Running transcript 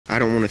I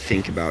don't want to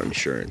think about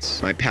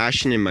insurance. My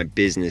passion in my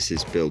business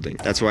is building.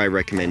 That's why I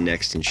recommend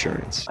Next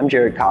Insurance. I'm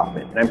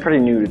Coffman, and I'm pretty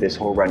new to this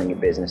whole running a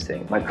business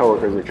thing. My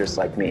coworkers are just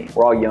like me.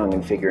 We're all young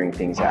and figuring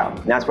things out.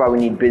 And that's why we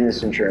need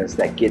business insurance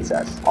that gets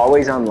us.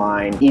 Always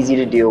online, easy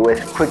to deal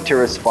with, quick to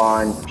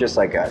respond, just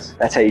like us.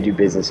 That's how you do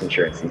business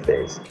insurance these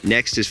days.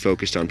 Next is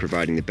focused on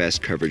providing the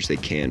best coverage they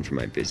can for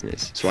my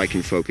business, so I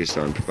can focus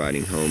on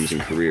providing homes and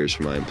careers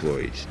for my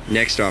employees.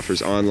 Next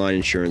offers online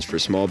insurance for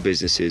small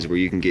businesses where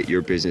you can get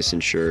your business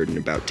insured in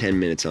about 10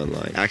 minutes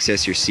online.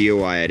 Access your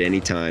COI at any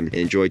time and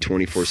enjoy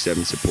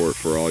 24/7 support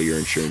for all your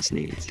insurance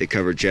needs. They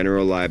cover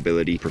general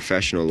liability,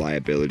 professional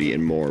liability,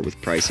 and more,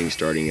 with pricing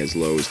starting as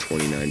low as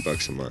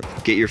 $29 a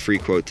month. Get your free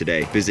quote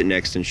today. Visit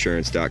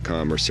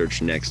nextinsurance.com or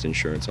search Next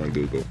Insurance on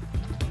Google.